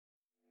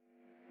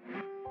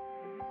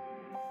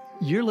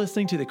You're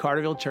listening to the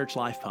Carterville Church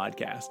Life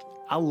Podcast.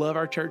 I love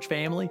our church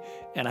family,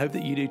 and I hope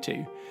that you do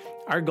too.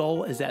 Our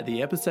goal is that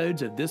the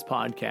episodes of this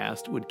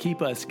podcast would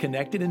keep us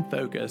connected and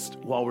focused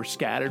while we're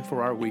scattered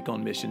for our week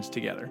on missions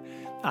together.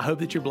 I hope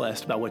that you're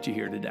blessed by what you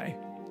hear today.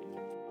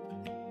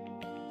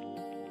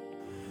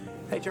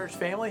 Hey, church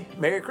family,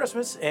 Merry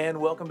Christmas, and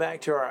welcome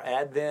back to our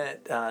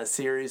Advent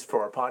series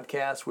for our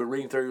podcast. We're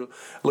reading through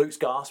Luke's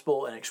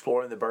Gospel and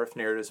exploring the birth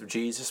narratives of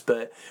Jesus,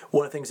 but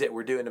one of the things that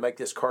we're doing to make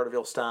this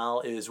Carterville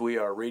style is we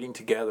are reading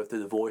together through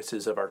the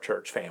voices of our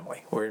church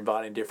family. We're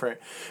inviting different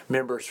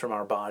members from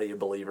our body of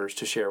believers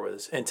to share with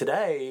us. And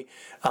today,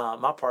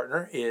 my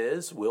partner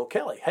is Will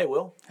Kelly. Hey,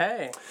 Will.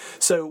 Hey.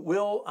 So,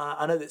 Will,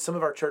 I know that some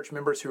of our church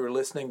members who are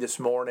listening this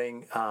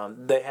morning,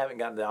 they haven't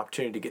gotten the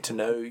opportunity to get to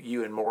know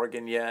you and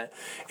Morgan yet,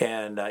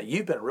 and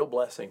you've been a real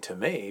blessing to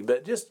me.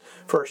 But just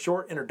for a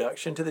short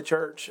introduction to the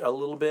church, a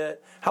little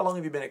bit, how long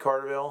have you been at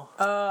Carterville?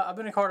 I've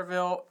been at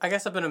Carterville. I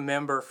guess I've been a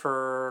member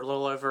for a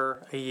little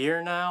over a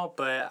year now,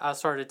 but I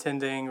started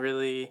attending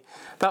really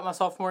about my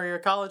sophomore year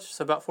of college,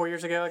 so about 4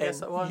 years ago, I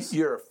guess that was.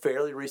 You're a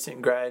fairly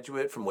recent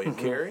graduate from William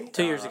Carey.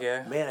 2 years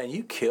ago. Man, and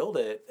you killed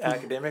it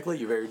academically.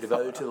 You're very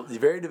devoted to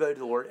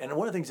the Lord. And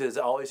one of the things that has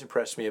always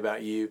impressed me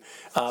about you,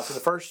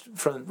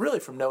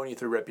 from knowing you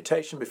through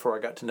reputation before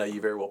I got to know you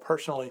very well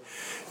personally,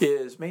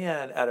 is,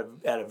 man, at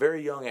a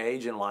very young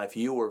age in life,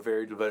 you were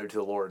very devoted to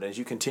the Lord. And as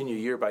you continue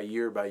year by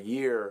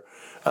year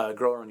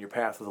growing on your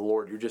path with the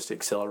Lord, you're just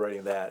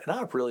accelerating that. And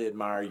I really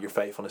admire your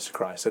faithfulness to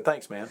Christ. So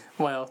thanks, man.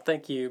 Well,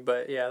 thank you.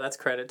 But yeah, that's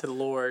credit to the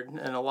Lord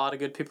and a lot of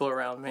good people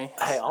around me.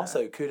 Hey,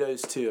 also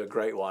kudos to a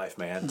great wife,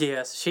 man.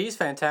 Yes, she's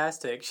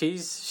fantastic.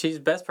 She's the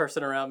best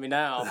person around me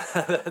now.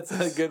 That's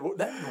a good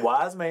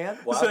wise man.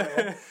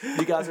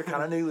 You guys are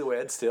kind of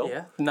newlyweds still.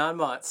 Yeah, 9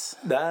 months.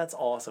 That's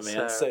awesome,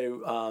 man.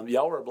 So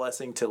y'all were a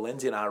blessing to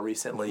Lindsay and I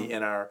recently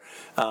in our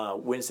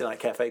Wednesday night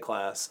cafe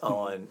class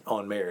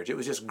on marriage. It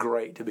was just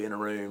great to be in a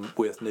room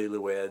with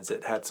newlyweds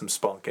that had some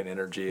spunk and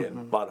energy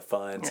and a lot of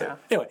fun. So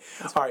anyway,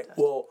 all right.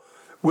 Well,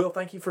 Will,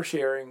 thank you for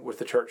sharing with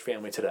the church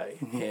family today,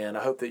 and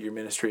I hope that your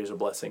ministry is a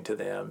blessing to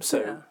them.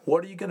 So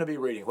what are you going to be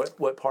reading?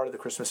 What part of the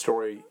Christmas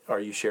story are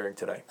you sharing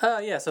today?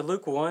 So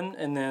Luke 1,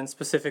 and then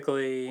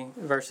specifically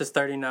verses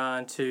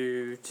 39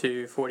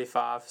 to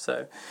 45,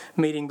 so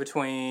meeting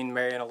between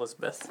Mary and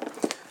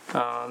Elizabeth.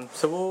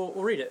 So we'll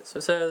read it. So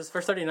it says,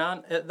 verse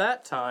 39, "At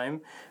that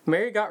time,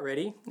 Mary got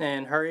ready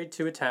and hurried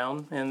to a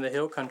town in the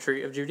hill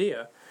country of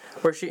Judea,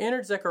 where she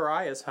entered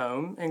Zechariah's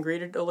home and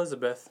greeted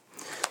Elizabeth.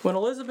 When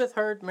Elizabeth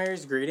heard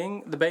Mary's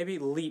greeting, the baby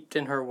leaped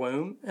in her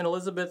womb, and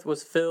Elizabeth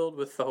was filled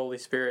with the Holy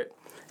Spirit.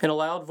 In a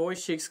loud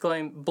voice she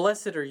exclaimed,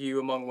 'Blessed are you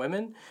among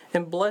women,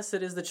 and blessed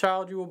is the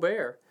child you will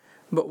bear.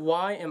 But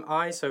why am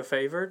I so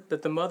favored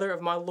that the mother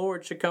of my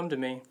Lord should come to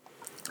me?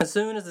 As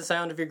soon as the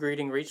sound of your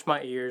greeting reached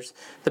my ears,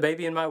 the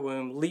baby in my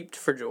womb leaped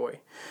for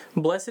joy.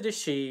 Blessed is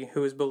she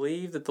who has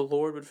believed that the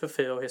Lord would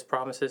fulfill his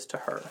promises to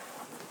her.'"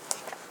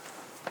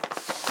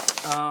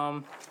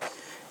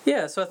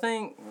 So I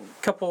think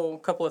a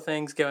couple of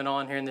things going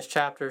on here in this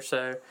chapter.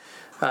 So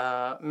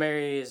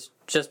Mary has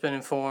just been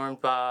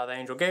informed by the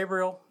angel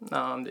Gabriel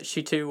that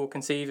she too will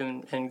conceive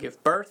and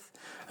give birth,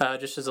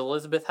 just as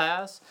Elizabeth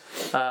has.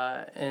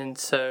 And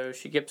so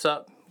she gets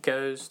up,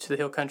 goes to the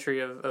hill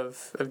country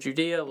of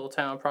Judea, a little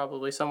town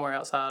probably somewhere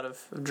outside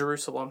of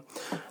Jerusalem.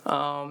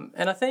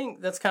 And I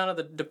think that's kind of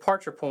the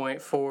departure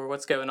point for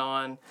what's going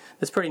on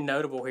that's pretty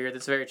notable here,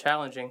 that's very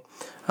challenging,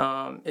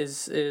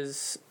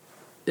 is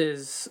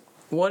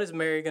what is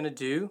Mary going to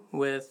do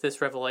with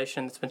this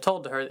revelation that's been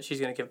told to her that she's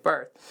going to give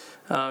birth?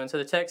 And so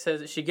the text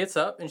says that she gets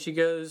up and she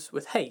goes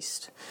with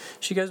haste.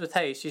 She goes with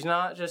haste. She's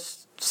not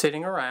just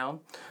sitting around.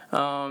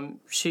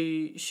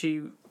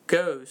 She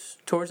goes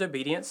towards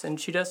obedience,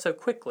 and she does so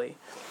quickly.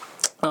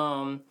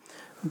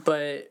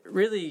 But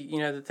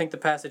really, I think the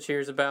passage here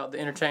is about the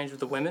interchange with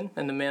the women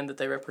and the men that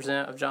they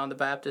represent of John the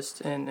Baptist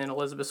in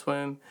Elizabeth's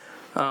womb,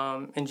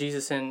 and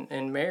Jesus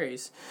in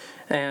Mary's.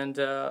 And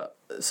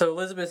so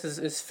Elizabeth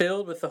is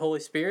filled with the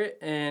Holy Spirit,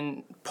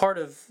 and part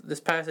of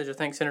this passage, I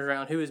think, centers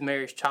around who is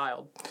Mary's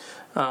child.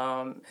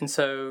 And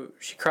so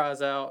she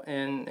cries out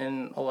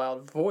in a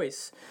loud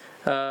voice,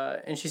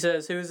 and she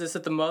says, "Who is this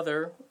that the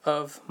mother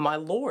of my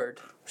Lord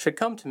should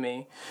come to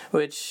me?"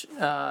 Which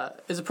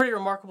is a pretty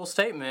remarkable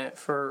statement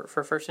for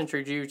a first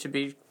century Jew to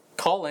be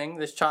calling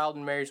this child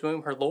in Mary's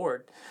womb her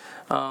Lord,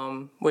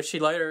 which she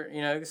later,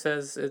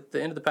 says at the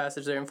end of the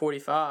passage there in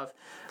 45,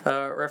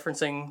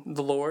 referencing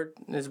the Lord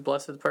is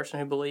blessed the person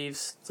who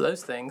believes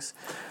those things.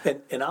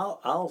 And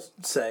I'll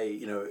say,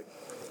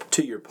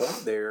 to your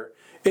point there,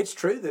 it's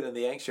true that in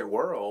the ancient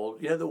world,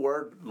 the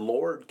word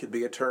Lord could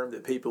be a term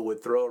that people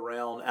would throw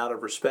around out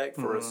of respect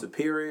for a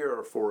superior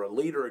or for a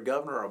leader, a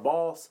governor, or a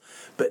boss,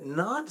 but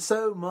not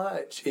so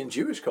much in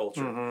Jewish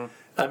culture.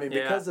 I mean,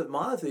 because of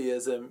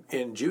monotheism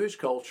in Jewish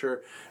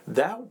culture,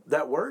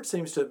 that word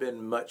seems to have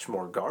been much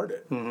more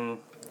guarded.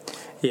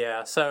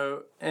 Yeah,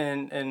 so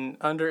and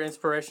under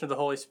inspiration of the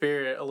Holy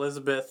Spirit,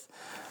 Elizabeth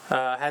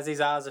has these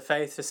eyes of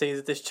faith to see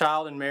that this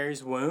child in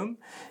Mary's womb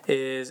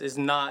is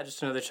not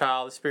just another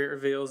child. The Spirit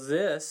reveals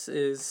this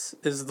is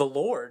the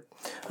Lord,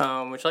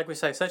 which, like we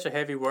say, such a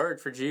heavy word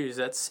for Jews.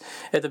 That's,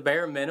 at the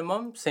bare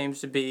minimum, seems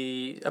to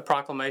be a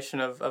proclamation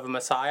of a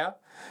Messiah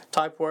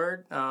type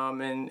word,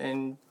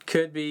 and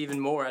could be even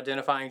more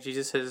identifying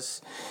Jesus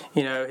as,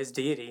 his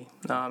deity,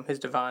 his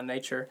divine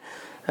nature.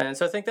 And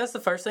so I think that's the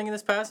first thing in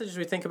this passage as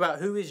we think about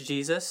who is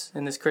Jesus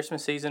in this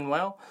Christmas season.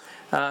 Well,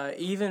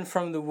 even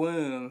from the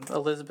womb,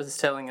 Elizabeth is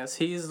telling us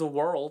he is the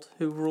Lord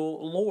who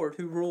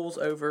rules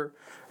over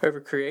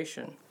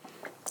creation.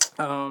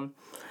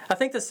 I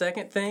think the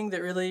second thing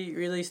that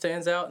really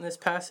stands out in this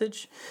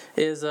passage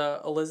is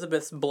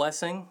Elizabeth's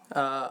blessing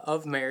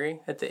of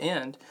Mary at the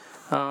end.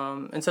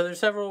 And so there's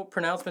several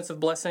pronouncements of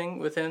blessing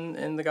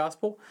within the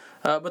gospel,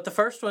 but the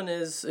first one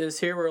is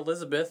here where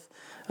Elizabeth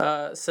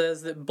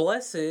says that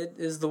blessed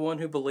is the one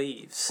who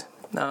believes,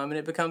 and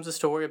it becomes a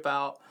story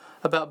about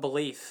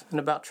belief and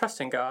about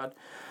trusting God.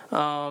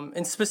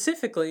 And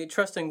specifically,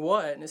 trusting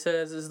what? And it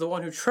says, is the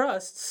one who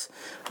trusts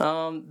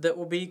that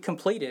will be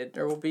completed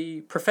or will be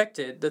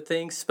perfected, the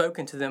things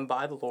spoken to them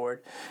by the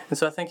Lord. And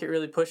so I think it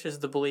really pushes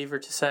the believer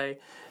to say,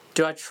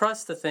 do I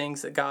trust the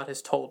things that God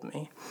has told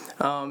me?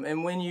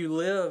 And when you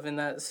live in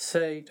that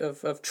state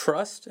of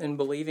trust and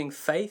believing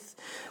faith,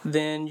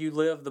 then you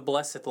live the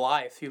blessed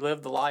life. You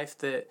live the life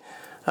that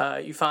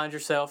you find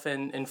yourself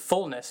in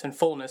fullness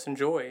and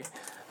joy.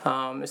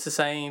 It's the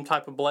same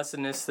type of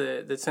blessedness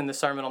that's in the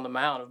Sermon on the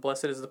Mount of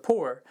blessed is the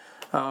poor.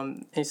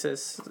 He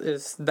says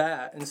is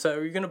that, and so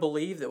you're going to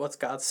believe that what's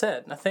God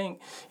said. And I think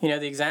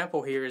the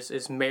example here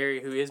is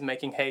Mary, who is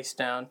making haste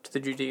down to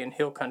the Judean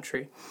hill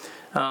country,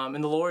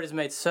 and the Lord has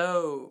made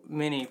so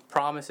many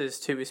promises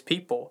to His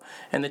people.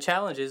 And the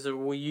challenge is,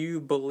 will you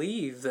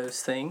believe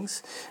those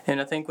things? And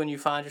I think when you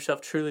find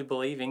yourself truly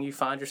believing, you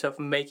find yourself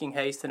making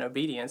haste in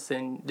obedience,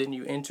 then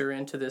you enter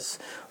into this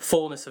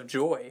fullness of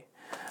joy.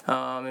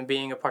 And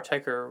being a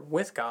partaker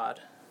with God.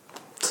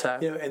 So.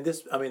 And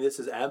this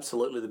is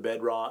absolutely the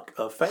bedrock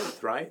of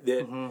faith, right?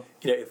 That,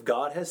 if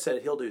God has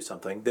said He'll do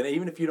something, then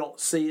even if you don't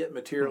see it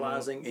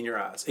materializing in your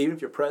eyes, even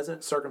if your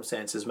present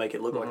circumstances make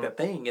it look like that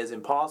thing is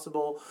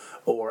impossible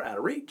or out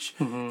of reach,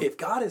 if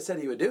God has said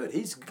He would do it,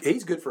 He's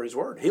good for His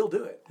word. He'll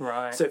do it.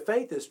 Right. So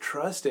faith is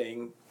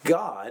trusting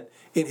God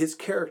in His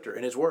character,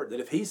 in His word,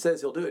 that if He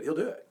says He'll do it, He'll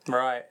do it.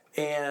 Right.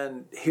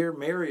 And here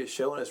Mary is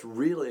showing us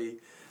really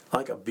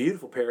like a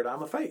beautiful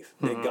paradigm of faith,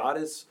 that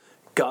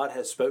God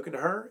has spoken to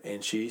her,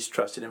 and she's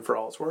trusted Him for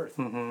all it's worth.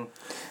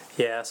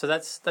 Yeah, so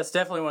that's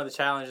definitely one of the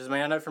challenges.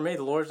 I know for me,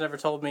 the Lord's never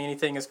told me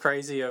anything as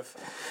crazy of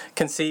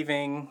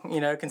conceiving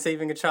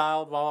a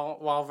child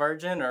while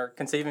virgin, or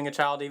conceiving a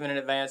child even in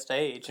advanced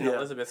age in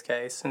Elizabeth's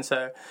case. And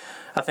so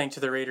I think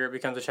to the reader it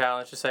becomes a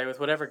challenge to say, with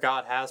whatever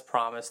God has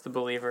promised the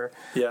believer,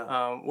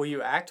 will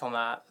you act on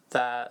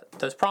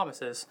those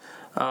promises,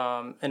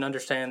 and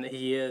understand that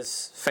He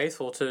is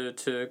faithful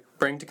to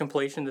bring to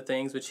completion the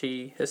things which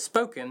He has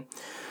spoken.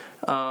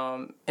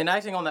 And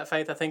acting on that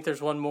faith, I think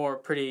there's one more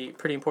pretty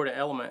important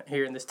element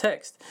here in this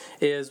text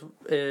is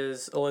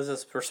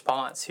Elizabeth's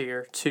response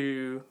here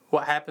to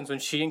what happens when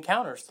she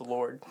encounters the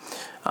Lord.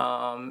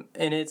 And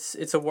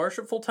it's a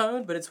worshipful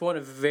tone, but it's one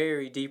of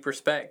very deep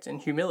respect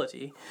and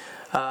humility.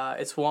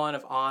 It's one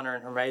of honor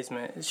and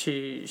amazement.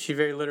 She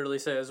very literally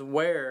says,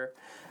 Where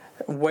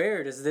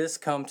does this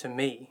come to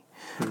me?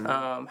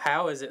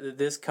 How is it that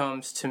this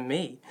comes to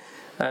me?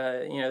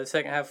 The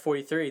second half of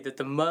 43, that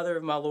the mother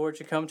of my Lord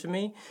should come to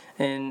me,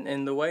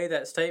 and the way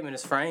that statement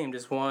is framed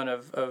is one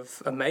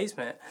of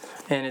amazement.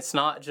 And it's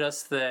not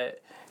just that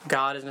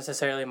God is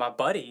necessarily my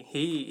buddy.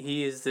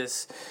 He is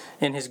this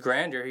in His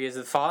grandeur. He is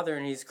the Father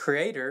and He's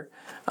Creator,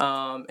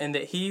 and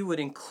that He would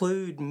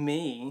include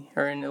me.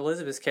 Or in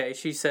Elizabeth's case,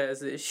 she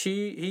says that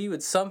He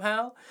would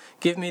somehow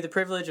give me the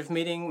privilege of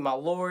meeting my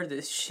Lord.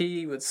 That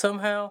she would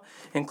somehow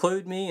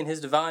include me in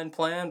His divine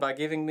plan by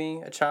giving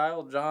me a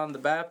child, John the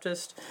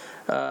Baptist.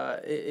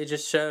 It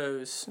just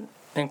shows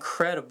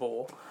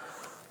incredible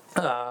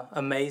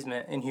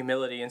amazement and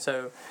humility. And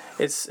so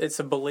it's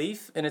a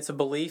belief, and it's a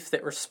belief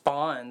that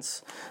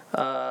responds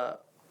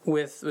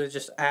with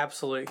just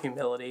absolute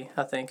humility,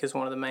 I think, is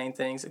one of the main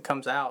things that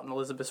comes out in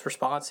Elizabeth's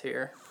response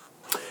here.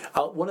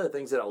 One of the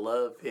things that I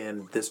love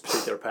in this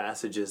particular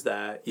passage is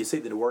that you see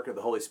the work of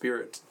the Holy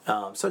Spirit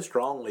so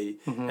strongly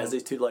as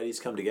these two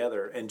ladies come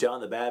together, and John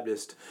the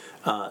Baptist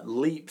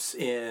leaps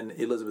in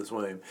Elizabeth's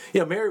womb.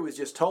 Mary was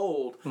just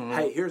told,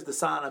 hey, here's the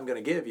sign I'm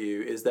going to give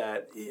you, is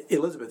that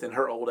Elizabeth in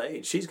her old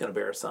age, she's going to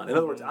bear a son. In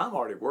other words, I'm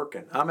already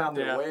working. I'm out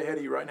there way ahead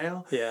of you right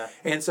now. Yeah.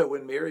 And so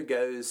when Mary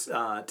goes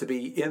to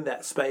be in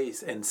that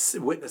space and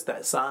witness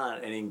that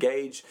sign and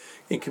engage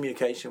in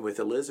communication with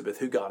Elizabeth,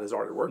 who God is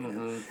already working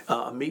in,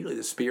 immediately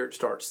the Spirit Spirit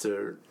starts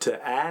to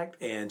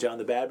act, and John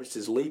the Baptist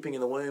is leaping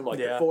in the womb like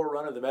the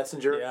forerunner, the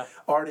messenger,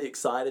 already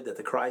excited that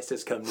the Christ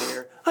has come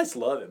near. I just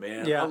love it,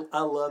 man. Yeah.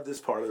 I love this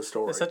part of the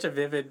story. It's such a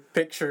vivid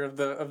picture of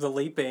the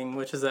leaping,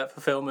 which is that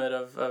fulfillment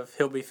of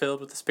he'll be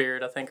filled with the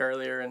Spirit, I think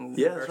earlier in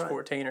verse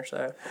 14 or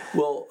so.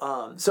 Well,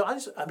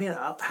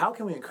 how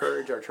can we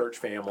encourage our church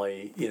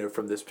family,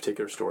 from this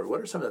particular story?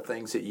 What are some of the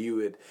things that you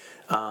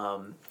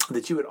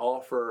would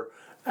offer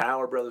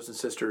our brothers and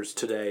sisters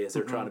today as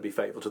they're trying to be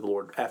faithful to the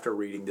Lord after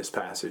reading this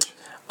passage?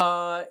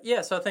 So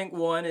I think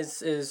one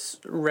is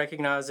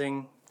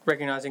recognizing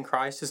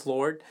Christ as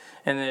Lord,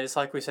 and then it's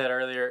like we said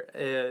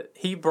earlier,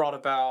 He brought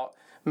about.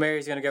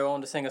 Mary's going to go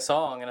on to sing a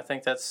song, and I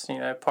think that's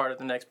part of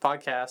the next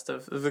podcast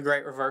of the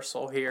great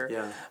reversal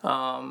here,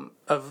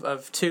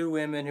 of two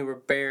women who were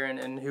barren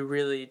and who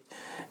really,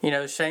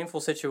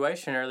 shameful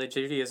situation in early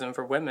Judaism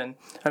for women,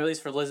 at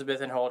least for Elizabeth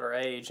in her older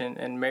age,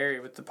 and Mary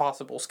with the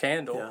possible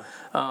scandal,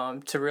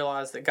 to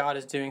realize that God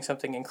is doing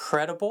something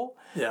incredible.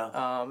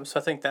 So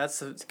I think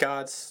that's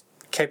God's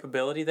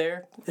capability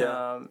there.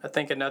 I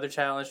think another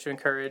challenge to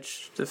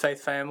encourage the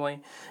faith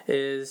family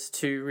is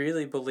to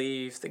really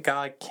believe that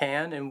God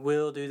can and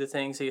will do the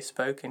things He has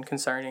spoken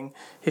concerning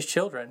His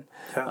children,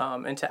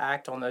 and to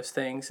act on those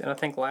things. And I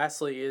think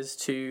lastly is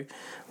to,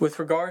 with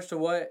regards to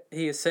what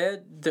He has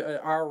said,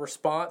 our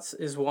response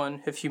is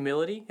one of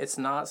humility. It's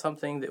not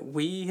something that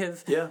we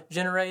have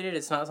generated.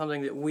 It's not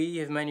something that we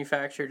have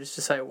manufactured. It's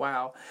to say,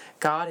 wow,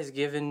 God has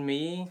given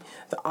me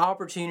the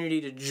opportunity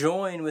to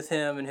join with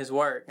Him in His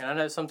work. And I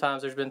know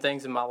sometimes there's been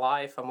things in my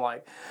life I'm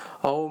like,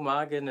 oh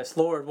my goodness,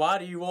 Lord, why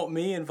do you want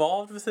me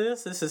involved with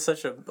this? This is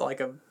such a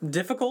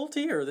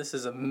difficulty, or this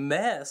is a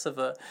mess of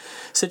a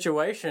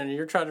situation.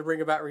 You're trying to bring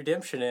about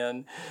redemption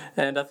in.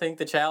 And I think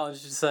the challenge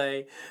is to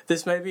say,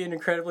 this may be an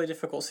incredibly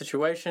difficult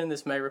situation.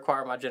 This may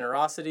require my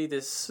generosity.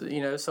 This,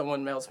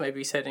 someone else may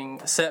be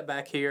setting a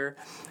setback here,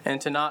 and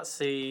to not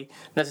see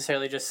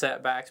necessarily just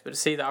setbacks, but to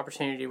see the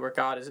opportunity where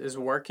God is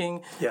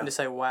working, and to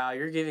say, wow,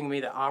 you're giving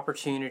me the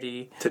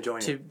opportunity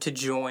to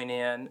join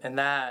in. And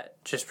that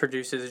just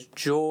produces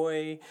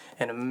joy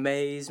and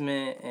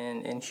amazement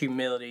and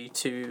humility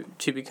to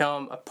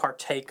become a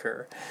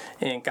partaker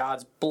in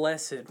God's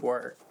blessed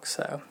work.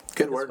 So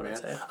good word,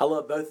 man. I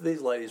love both of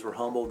these ladies were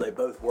humble. They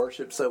both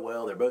worship so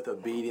well. They're both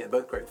obedient,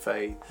 both great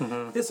faith.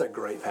 It's a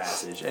great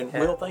passage. And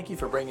Will, thank you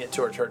for bringing it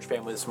to our church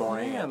family this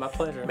morning. Yeah, my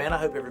pleasure. Man, I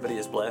hope everybody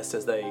is blessed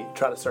as they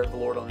try to serve the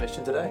Lord on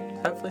mission today.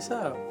 Hopefully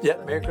so.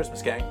 Yep. Merry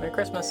Christmas, gang. Merry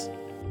Christmas.